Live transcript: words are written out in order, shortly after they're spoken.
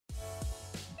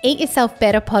Eat Yourself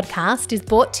Better podcast is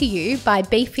brought to you by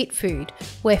BeFit Food,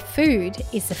 where food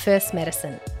is the first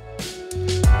medicine.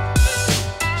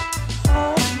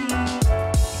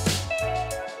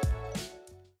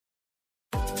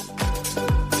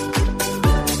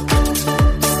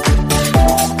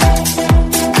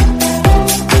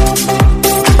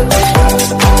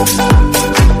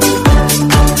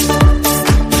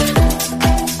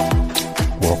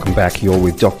 Welcome back. You're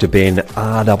with Dr. Ben,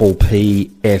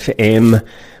 RPP FM,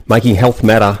 making health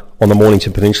matter on the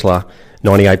Mornington Peninsula,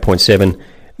 98.7.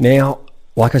 Now,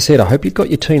 like I said, I hope you've got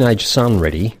your teenage son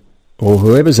ready, or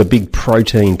whoever's a big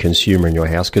protein consumer in your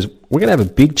house, because we're going to have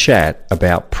a big chat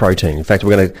about protein. In fact,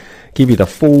 we're going to give you the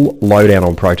full lowdown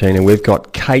on protein, and we've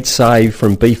got Kate Save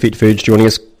from BeFit Foods joining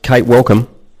us. Kate, welcome.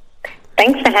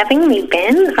 Thanks for having me,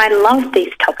 Ben. I love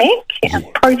this topic. Yeah.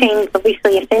 Protein is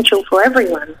obviously essential for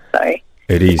everyone, so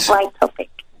it is. Great topic.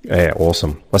 Yeah,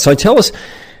 awesome. So tell us,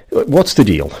 what's the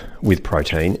deal with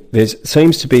protein? There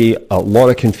seems to be a lot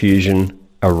of confusion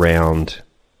around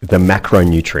the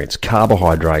macronutrients,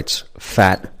 carbohydrates,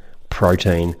 fat,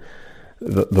 protein,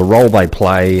 the role they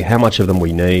play, how much of them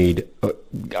we need.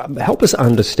 Help us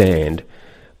understand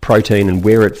protein and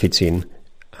where it fits in,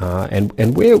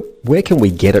 and where can we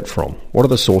get it from? What are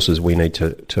the sources we need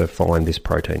to find this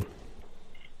protein?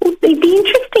 The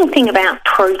interesting thing about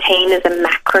protein as a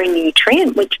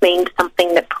macronutrient, which means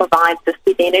something that provides us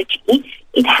with energy,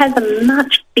 it has a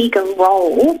much bigger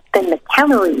role than the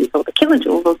calories or the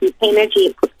kilojoules or the energy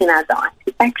it puts in our diet.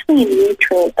 It's actually a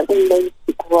nutrient that we need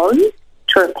to grow,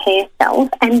 to repair cells,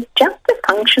 and just to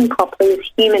function properly as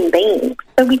human beings.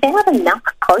 So without enough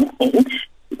protein,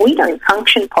 we don't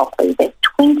function properly. There's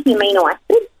 20 amino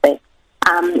acids that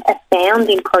are found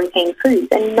in protein foods,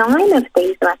 and 9 of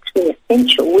these are actually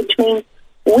essential, which means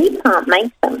we can't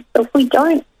make them. So if we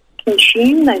don't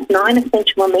consume those 9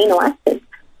 essential amino acids,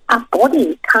 our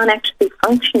body can't actually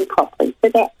function properly. So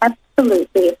they're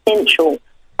absolutely essential.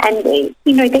 And,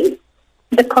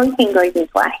 the protein goes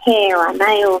into our hair, our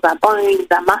nails, our bones,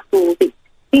 our muscles. It's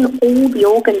in all the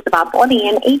organs of our body.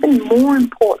 And even more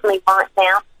importantly right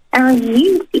now, our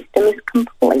immune system is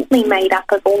completely made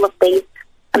up of all of these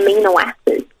amino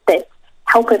acids that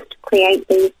help us to create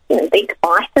these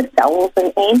fighter cells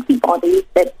and antibodies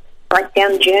that break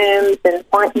down germs and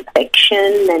fight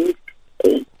infection.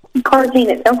 And protein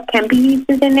itself can be used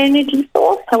as an energy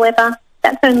source. However,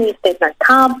 that's only if there's no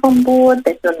carbs on board,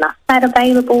 there's not enough fat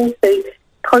available. So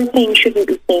protein shouldn't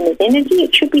be seen as energy.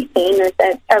 It should be seen as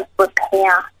a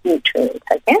repair nutrient,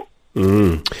 I guess.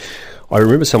 I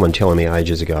remember someone telling me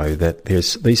ages ago that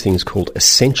there's these things called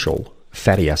essential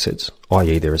fatty acids,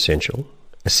 i.e. they're essential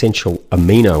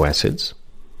amino acids,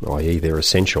 i.e. they're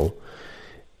essential,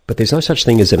 but there's no such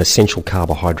thing as an essential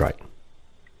carbohydrate.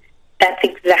 That's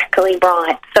exactly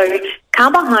right. So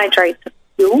carbohydrates are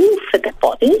fuel for the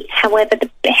body. However, the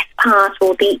best part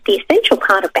or the essential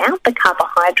part about the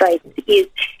carbohydrates is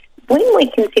when we're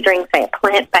considering, say, a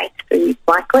plant-based food,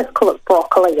 like let's call it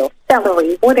broccoli or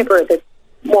celery, whatever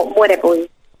we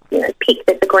pick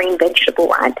as a green vegetable,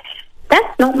 right?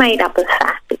 That's not made up of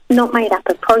fat. It's not made up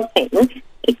of protein.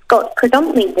 It's got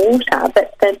predominantly water,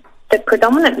 but the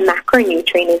predominant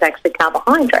macronutrient is actually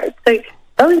carbohydrates. So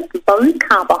those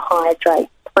low-carbohydrate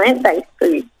plant-based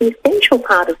foods, the essential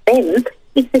part of them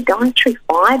is the dietary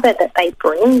fibre that they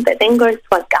bring that then goes to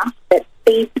our gut, that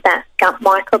feeds that gut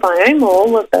microbiome, or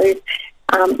all of those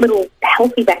little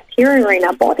healthy bacteria in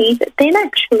our body that then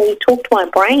actually talk to our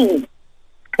brain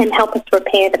and help us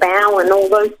repair the bowel and all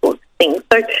those sorts of things.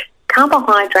 So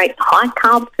carbohydrates,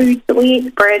 high-carb foods that we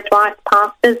eat, bread, rice,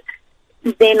 pastas,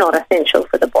 they're not essential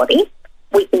for the body.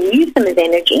 We can use them as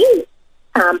energy,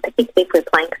 particularly if we're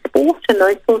playing sport and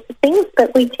those sorts of things,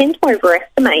 but we tend to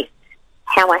overestimate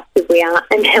how active we are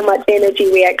and how much energy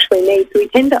we actually need. So we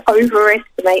tend to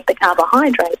overestimate the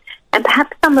carbohydrate, and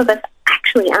perhaps some of us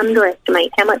actually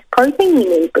underestimate how much protein we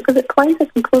need because it plays a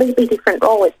completely different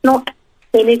role. It's not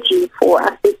energy for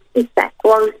us. It's that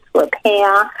growth,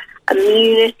 repair,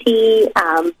 immunity,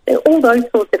 all those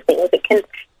sorts of things. It can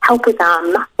help with our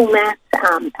muscle mass,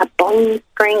 our bone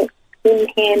strength, skin,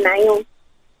 hair, nails.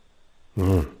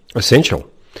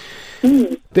 Essential.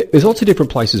 There's lots of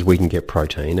different places we can get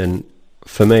protein, and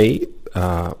for me,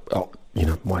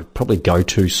 my probably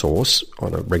go-to source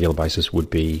on a regular basis would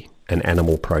be an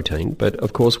animal protein. But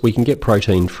of course, we can get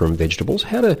protein from vegetables.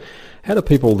 How do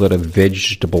people that are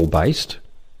vegetable-based,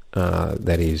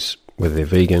 that is, whether they're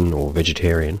vegan or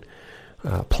vegetarian,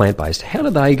 plant-based, how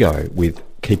do they go with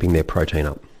keeping their protein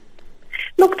up?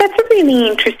 Look, that's a really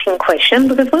interesting question,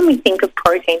 because when we think of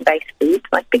protein-based foods,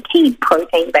 like the key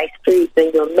protein-based foods are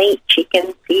your meat,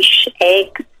 chicken, fish,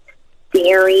 eggs,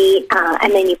 dairy,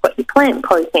 and then you've got your plant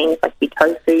proteins like your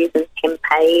tofus and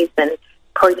tempehs and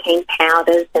protein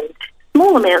powders and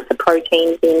small amounts of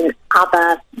proteins in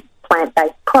other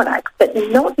plant-based products, but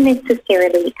not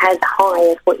necessarily as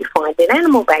high as what you find in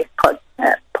animal-based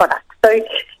products. So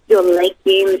your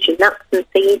legumes, your nuts and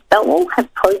seeds, they'll all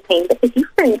have protein, but the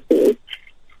difference is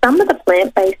some of the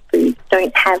plant-based foods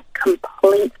don't have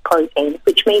complete proteins,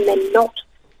 which mean they're not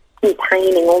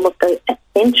containing all of the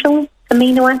essential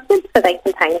amino acids. So they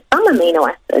contain some amino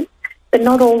acids, but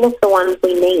not all of the ones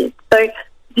we need. So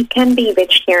you can be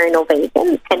vegetarian or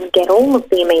vegan and get all of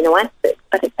the amino acids,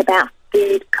 but it's about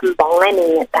food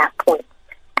combining at that point.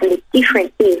 And the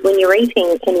difference is when you're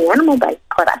eating any animal-based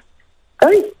products,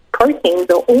 those proteins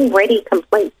are already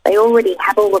complete. They already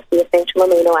have all of the essential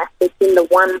amino acids in the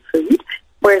one food,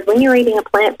 whereas when you're eating a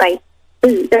plant-based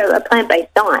food, a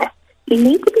plant-based diet, you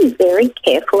need to be very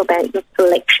careful about your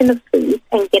selection of foods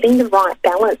and getting the right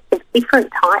balance of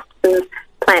different types of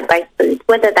plant-based foods,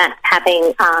 whether that's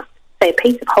having, say, a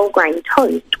piece of whole grain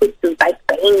toast with some baked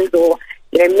beans or,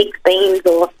 mixed beans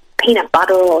or peanut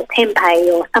butter or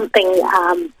tempeh or something,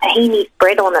 tahini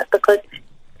spread on it, because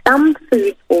some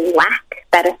foods will lack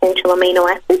that essential amino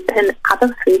acid and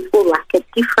other foods will lack a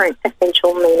different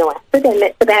essential amino acid, and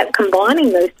it's about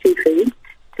combining those two foods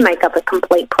to make up a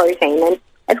complete protein. And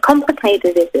as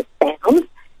complicated as it sounds,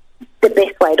 the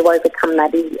best way to overcome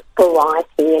that is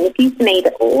variety. And if you can eat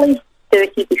at least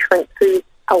 30 different foods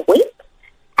a week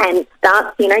and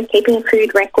start, keeping a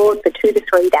food record for 2 to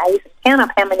 3 days and count up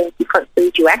how many different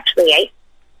foods you actually eat,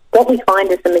 what we find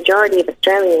is the majority of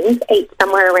Australians eat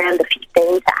somewhere around the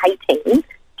 15 to 18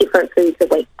 different foods a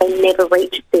week. They never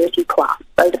reach 30 plus.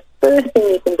 So the first thing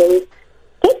you can do is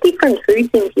get different foods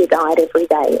into your diet every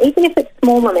day, even if it's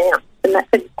small amounts, and that's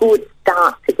a good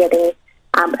start to getting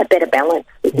a better balance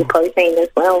with your protein as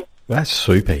well. That's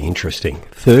super interesting.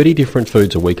 30 different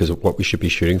foods a week is what we should be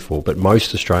shooting for, but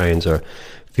most Australians are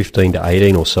 15 to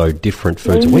 18 or so different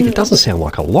foods a week. It doesn't sound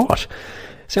like a lot.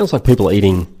 It sounds like people are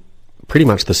eating pretty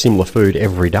much the similar food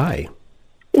every day.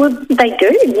 Well, they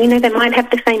do. They might have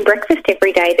the same breakfast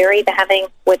every day. They're either having,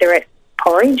 whether it's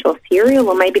porridge or cereal,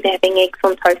 or maybe they're having eggs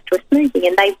on toast or a smoothie,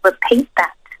 and they repeat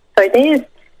that. So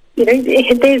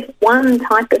there's one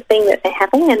type of thing that they're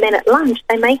having, and then at lunch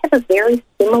they may have a very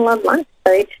similar lunch.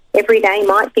 So every day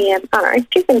might be a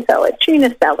chicken salad,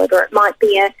 tuna salad, or it might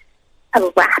be a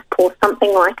wrap or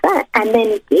something like that. And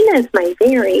then dinners may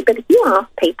vary, but if you ask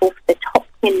people for the top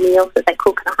 10 meals that they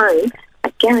cook at home,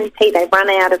 I guarantee they run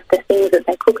out of the things that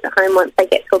they cook at home once they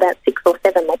get to about 6 or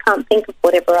 7. They can't think of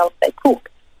whatever else they cook.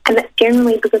 And that's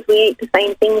generally because we eat the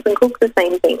same things and cook the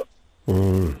same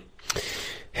things.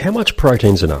 How much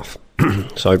protein's enough?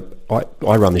 So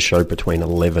I run this show between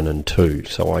 11 and 2,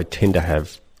 so I tend to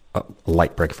have a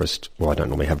late breakfast. Well, I don't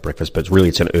normally have breakfast, but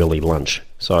it's an early lunch.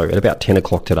 So at about 10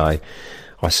 o'clock today,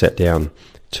 I sat down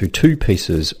to 2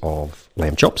 pieces of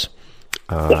lamb chops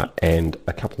and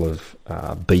a couple of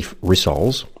beef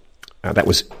rissoles. That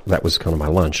was kind of my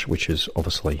lunch, which is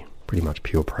obviously pretty much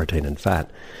pure protein and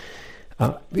fat.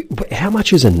 But how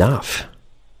much is enough?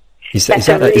 Is that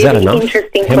enough?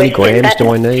 How many grams do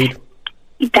I need?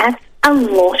 That's a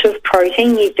lot of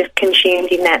protein you've just consumed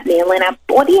in that meal, and our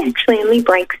body actually only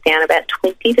breaks down about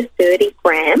 20 to 30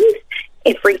 grams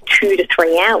every 2 to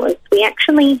 3 hours.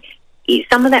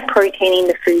 Some of that protein in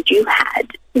the food you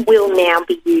had will now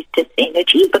be used as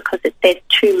energy because there's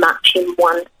too much in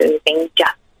one serving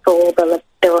just for the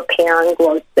repair and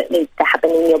growth that needs to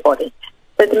happen in your body.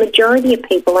 So the majority of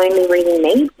people only really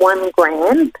need 1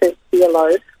 gram per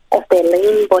kilo of their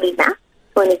lean body mass.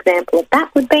 So an example of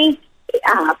that would be,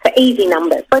 for easy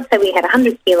numbers, let's say we had a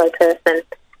 100-kilo person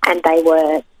and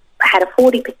they had a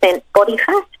 40% body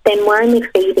fat, then we're only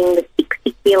feeding the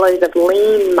 60 kilos of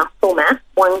lean muscle mass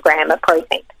 1 gram of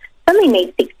protein. They only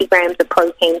need 60 grams of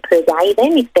protein per day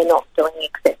then if they're not doing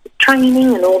excessive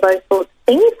training and all those sorts of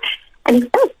things. And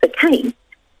if that's the case,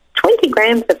 20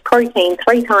 grams of protein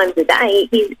 3 times a day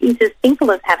is as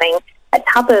simple as having a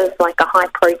tub of like a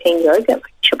high-protein yogurt, like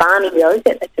Chobani yogurt,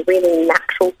 that's a really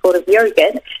natural sort of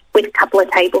yogurt, with a couple of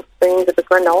tablespoons of a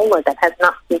granola that has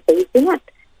nuts and seeds in it.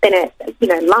 Then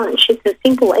at lunch, it's as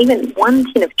simple, even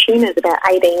 1 tin of tuna is about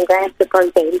 18 grams of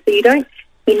protein. So you're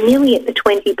nearly at the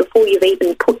 20 before you've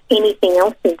even put anything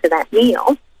else into that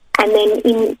meal. And then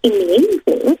in the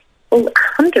evening,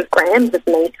 100 grams of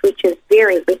meat, which is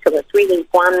very little. It's really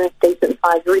 1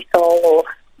 decent-sized rissole or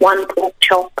 1 pork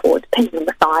chop, or depending on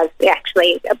the size,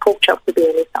 actually a pork chop could be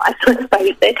any size, let's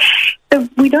face it. So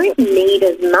we don't need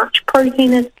as much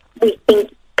protein as we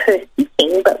think per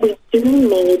sitting, but we do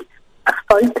need a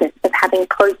focus of having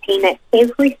protein at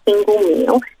every single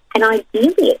meal, and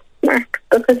ideally at snacks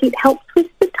because it helps with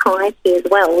satiety as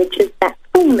well, which is that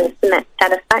fullness and that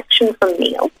satisfaction from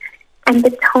meals. And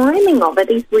the timing of it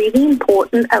is really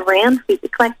important around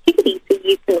physical activity, so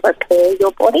you can repair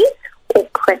your body or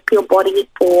prep your body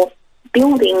for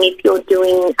building if you're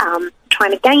doing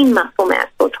trying to gain muscle mass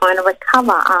or trying to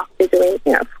recover after doing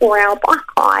a 4-hour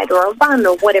bike ride or a run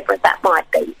or whatever that might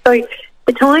be. So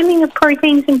the timing of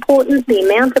protein is important, the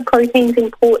amount of protein is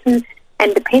important,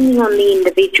 and depending on the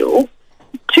individual,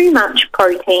 too much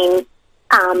protein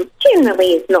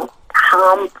generally is not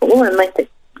harmful unless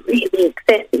it's really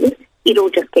excessive. It'll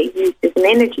just get used as an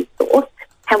energy source.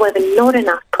 However, not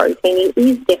enough protein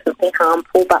is definitely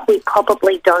harmful, but we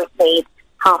probably don't need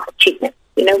half a chicken.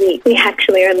 We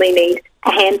actually only need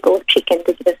a handful of chicken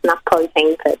to give us enough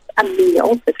protein for a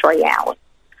meal for 3 hours.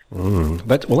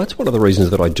 That's one of the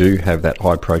reasons that I do have that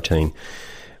high protein,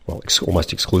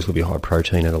 almost exclusively high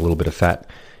protein and a little bit of fat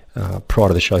prior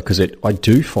to the show, because I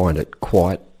do find it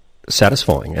quite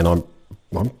satisfying, and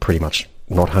I'm pretty much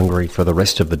not hungry for the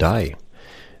rest of the day.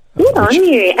 Good on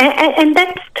you. And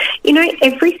that's,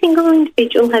 every single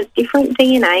individual has different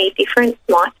DNA, different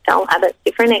lifestyle habits,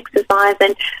 different exercise,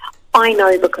 and I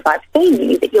know because I've seen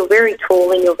you that you're very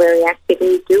tall and you're very active and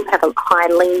you do have a high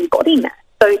lean body mass.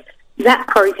 So that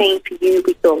protein for you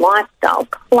with your lifestyle,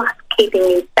 plus keeping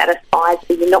you satisfied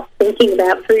so you're not thinking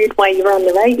about food while you're on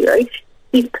the radio,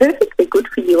 is perfectly good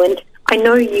for you. And I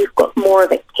know you've got more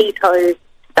of a keto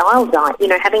style diet.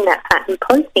 Having that fat and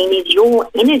protein is your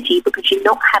energy because you're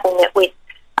not having it with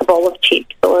a bowl of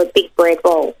chips or a big bread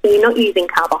roll. So you're not using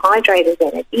carbohydrate as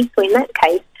energy. So in that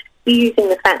case, you're using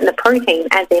the fat and the protein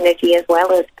as energy as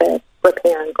well as for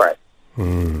repair and growth.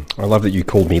 I love that you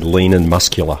called me lean and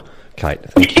muscular, Kate.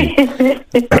 Thank you.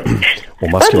 Or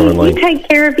muscular and lean. You take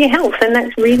care of your health, and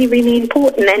that's really, really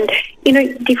important. And,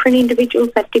 different individuals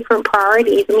have different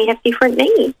priorities and we have different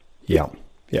needs. Yeah.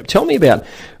 Tell me about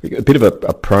a bit of a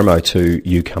promo to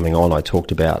you coming on. I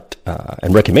talked about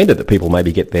and recommended that people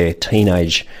maybe get their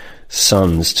teenage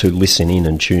sons to listen in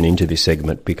and tune into this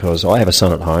segment, because I have a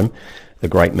son at home, the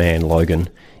great man Logan.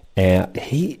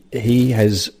 He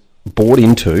has bought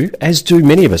into, as do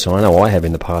many of us, I know I have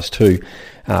in the past too,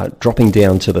 dropping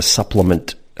down to the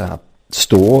supplement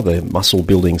store, the muscle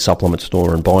building supplement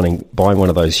store, and buying one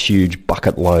of those huge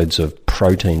bucket loads of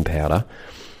protein powder.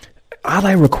 Are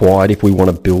they required if we want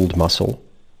to build muscle?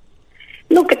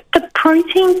 Look, the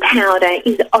protein powder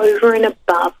is over and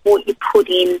above what you put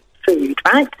in food,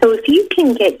 right? So if you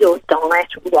can get your diet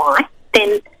right,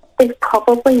 then there's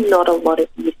probably not a lot of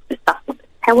use for supplements.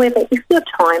 However, if you're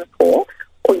time poor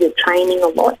or you're training a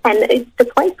lot, and the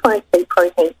place where I see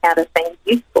protein powder being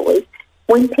useful is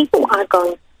when people are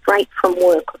going straight from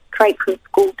work or straight from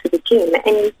school to the gym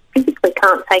and you physically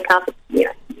can't take up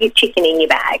your chicken in your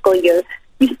bag or your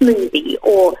smoothie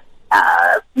or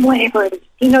whatever it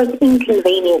is, it's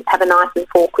inconvenient to have a knife and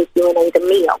fork with you and eat a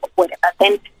meal or whatever,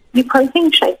 then your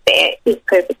protein shake there is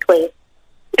perfectly,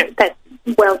 that's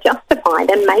well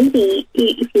justified. And maybe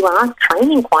if you are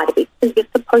training quite a bit, so you're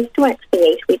supposed to actually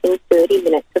eat within 30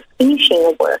 minutes of finishing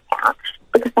a workout,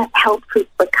 because that helps with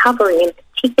recovery and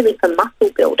particularly for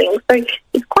muscle building. So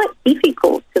it's quite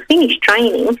difficult to finish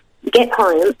training, get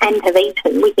home and have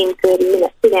eaten within 30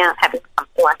 minutes without having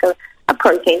something like a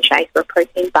protein shake or a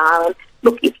protein bar. And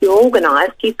look, if you're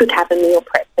organised, you could have a meal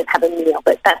prep and have a meal,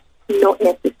 but that's not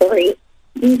necessary.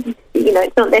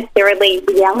 It's not necessarily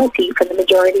reality for the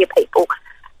majority of people.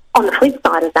 On the flip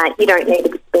side of that, you don't need to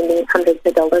be spending hundreds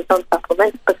of dollars on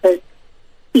supplements, because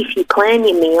if you plan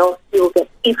your meals, you'll get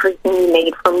everything you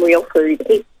need from real food.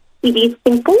 It is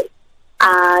simple.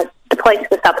 The place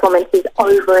for supplements is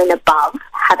over and above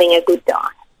having a good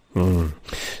diet.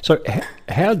 So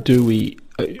how do we...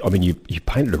 you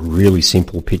painted a really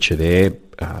simple picture there,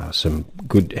 some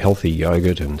good healthy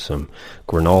yogurt and some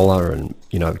granola and,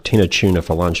 a tin of tuna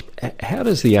for lunch. How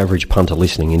does the average punter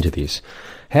listening into this,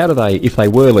 how do they, if they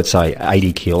were, let's say,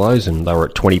 80 kilos and they were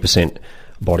at 20%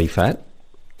 body fat,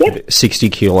 60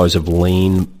 kilos of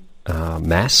lean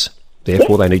mass,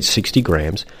 therefore they need 60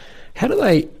 grams, how do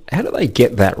they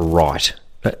get that right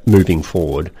moving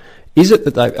forward? Is it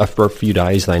that they, for a few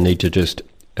days they need to just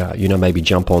maybe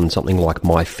jump on something like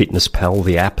MyFitnessPal,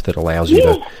 the app that allows you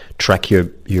to track your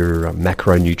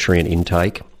macronutrient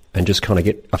intake and just kind of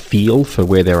get a feel for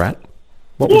where they're at?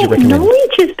 What would you recommend?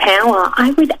 Knowledge is power.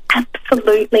 I would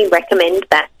absolutely recommend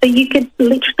that. So you could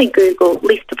literally Google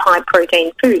list of high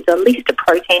protein foods or list of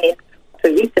protein in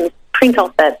foods and print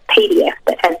off a PDF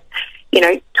that has,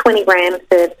 20 gram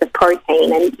serves of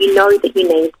protein, and you know that you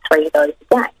need 3 of those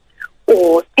a day.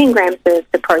 Or 10 gram serves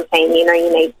of protein, you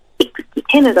need 6 to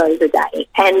 10 of those a day.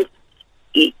 And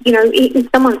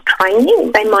if someone's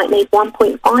training, they might need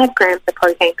 1.5 grams of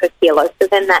protein per kilo. So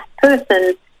then that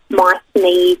person might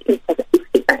need, instead of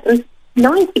 60 grams,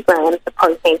 90 grams of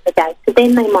protein per day. So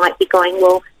then they might be going,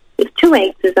 well, if 2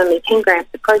 eggs is only 10 grams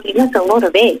of protein, that's a lot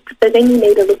of eggs. So then you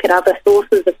need to look at other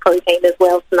sources of protein as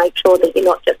well to make sure that you're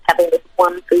not just having this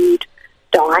one food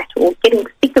diet or getting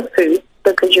sick of food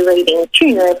because you're eating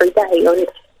tuna every day. And,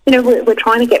 we're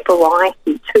trying to get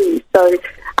variety too. So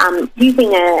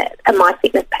using a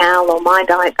MyFitnessPal or My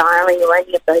Diet Diary or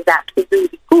any of those apps is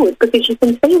really good because you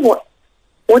can see what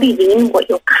is in what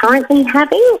you're currently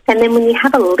having, and then when you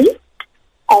have a list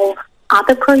of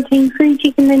other protein foods,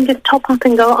 you can then just top up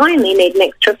and go, I only need an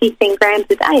extra 15 grams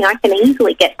a day. I can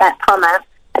easily get that from a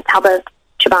tub of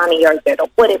Chobani yogurt or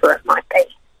whatever it might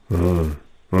be.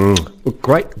 Look,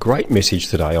 great message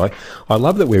today. I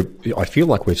love that I feel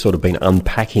like we've sort of been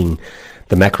unpacking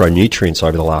the macronutrients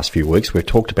over the last few weeks. We've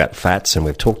talked about fats and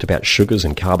we've talked about sugars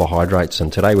and carbohydrates,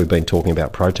 and today we've been talking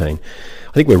about protein.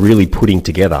 I think we're really putting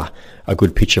together a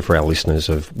good picture for our listeners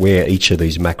of where each of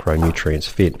these macronutrients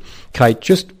fit. Kate,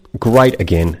 just great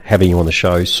again having you on the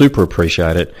show. Super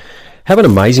appreciate it. Have an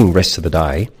amazing rest of the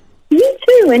day. You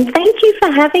too, and thank you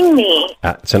for having me.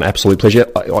 It's an absolute pleasure.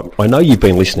 I know you've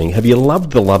been listening. Have you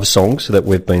loved the love songs that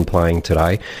we've been playing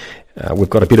today? We've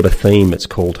got a bit of a theme. It's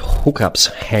called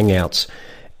Hookups, Hangouts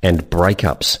and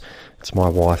Breakups. It's my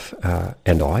wife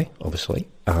and I, obviously.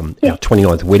 Our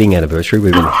 29th wedding anniversary.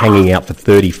 We've been hanging out for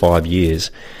 35 years.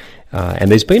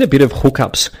 And there's been a bit of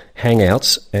hookups,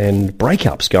 hangouts and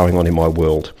breakups going on in my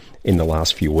world in the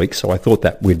last few weeks. So I thought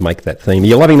that we'd make that theme. Are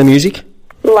you loving the music?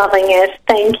 Loving it.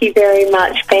 Thank you very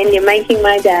much, Ben. You're making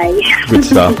my day. Good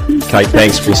stuff. Kate,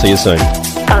 thanks. We'll see you soon.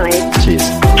 Bye. Cheers.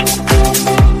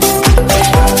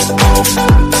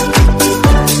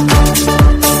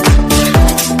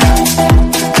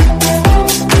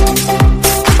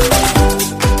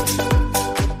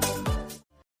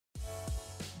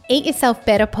 Eat Yourself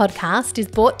Better podcast is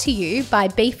brought to you by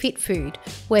BeFit Food,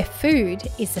 where food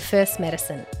is the first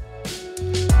medicine.